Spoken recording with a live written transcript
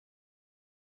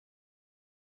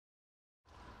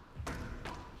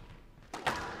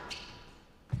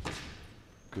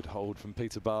Good hold from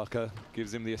Peter Barker,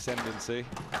 gives him the ascendancy.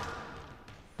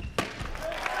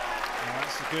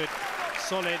 That's a good,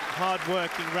 solid,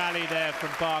 hard-working rally there from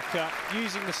Barker,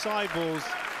 using the side balls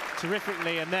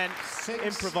terrifically and then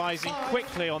improvising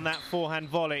quickly on that forehand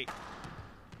volley.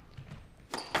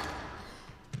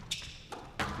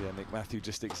 Yeah, Nick Matthew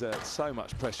just exerts so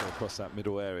much pressure across that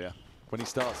middle area. When he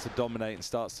starts to dominate and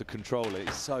starts to control it,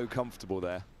 he's so comfortable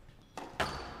there.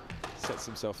 Sets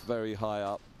himself very high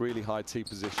up, really high tee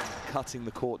position, cutting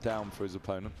the court down for his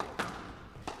opponent.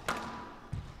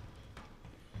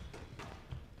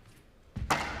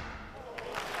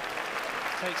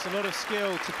 Takes a lot of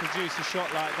skill to produce a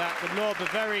shot like that. The lob, a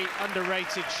very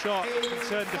underrated shot, can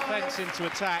turn defence into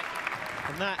attack.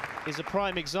 And that is a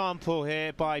prime example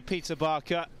here by Peter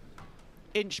Barker.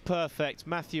 Inch perfect,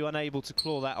 Matthew unable to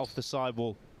claw that off the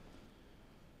sidewall.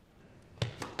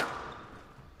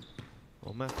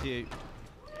 Well, Matthew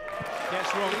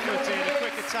gets wrong-footed, a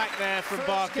quick attack there from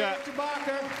Barker.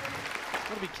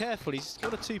 Got to be careful, he's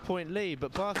got a 2-point lead,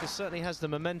 but Barker certainly has the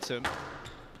momentum.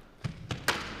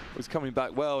 He's coming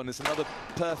back well, and it's another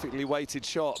perfectly weighted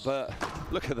shot, but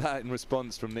look at that in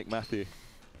response from Nick Matthew.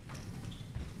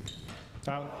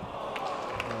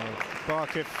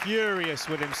 Barker furious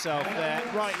with himself there,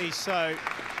 rightly so.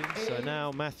 So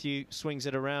now Matthew swings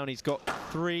it around, he's got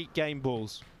 3 game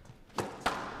balls.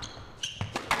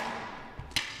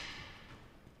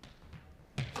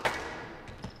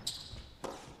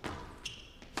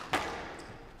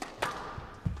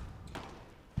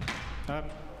 Well,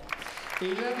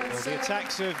 the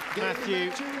attacks of Matthew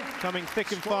coming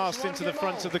thick and fast into the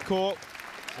front of the court.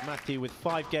 So Matthew with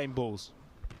 5 game balls.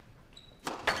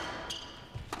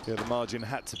 Yeah, the margin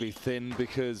had to be thin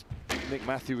because Nick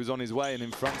Matthew was on his way and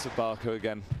in front of Barker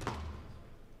again.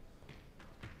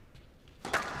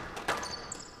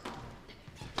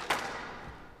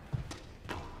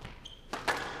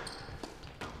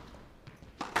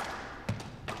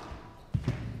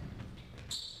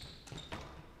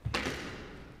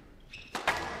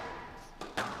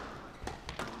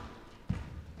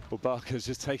 Well, Barker's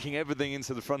just taking everything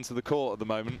into the front of the court at the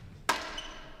moment.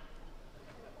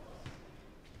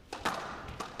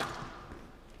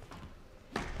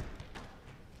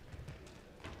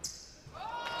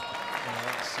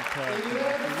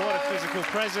 What a physical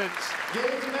presence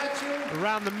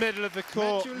around the middle of the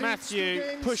court. Matthew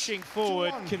pushing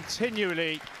forward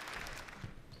continually.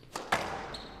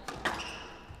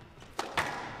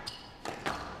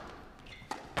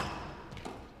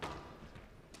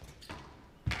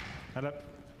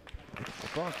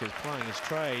 Barker's playing his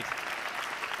trade.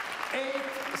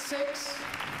 8-6.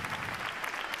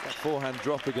 That forehand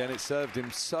drop again, it served him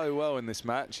so well in this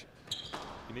match.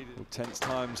 He needed tense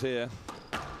times here.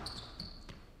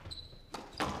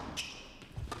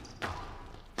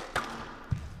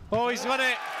 Oh, he's got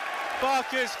it.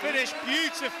 Barker's finished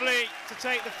beautifully to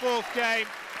take the 4th game.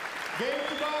 Game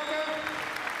to Barker.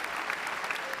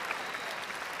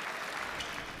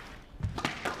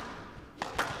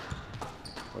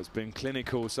 Well, it's been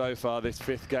clinical so far, this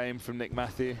 5th game from Nick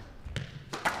Matthew.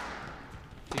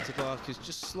 Peter Barker's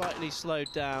just slightly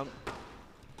slowed down.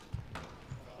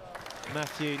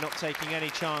 Matthew not taking any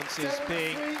chances,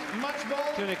 being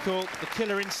clinical. The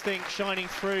killer instinct shining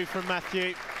through from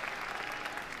Matthew.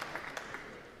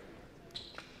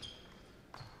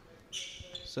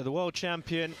 So the world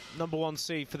champion, #1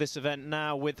 seed for this event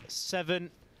now with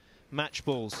 7 match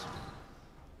balls.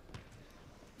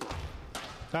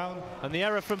 Down. And the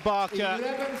error from Barker.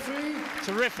 11-3.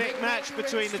 Terrific match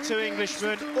between the 2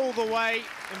 Englishmen, all the way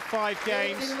in 5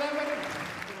 games.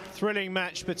 Thrilling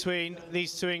match between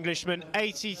these 2 Englishmen.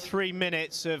 83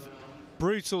 minutes of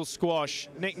brutal squash.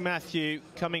 Nick Matthew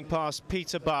coming past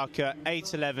Peter Barker,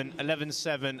 8-11,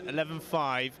 11-7,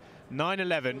 11-5,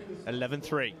 9-11,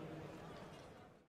 11-3.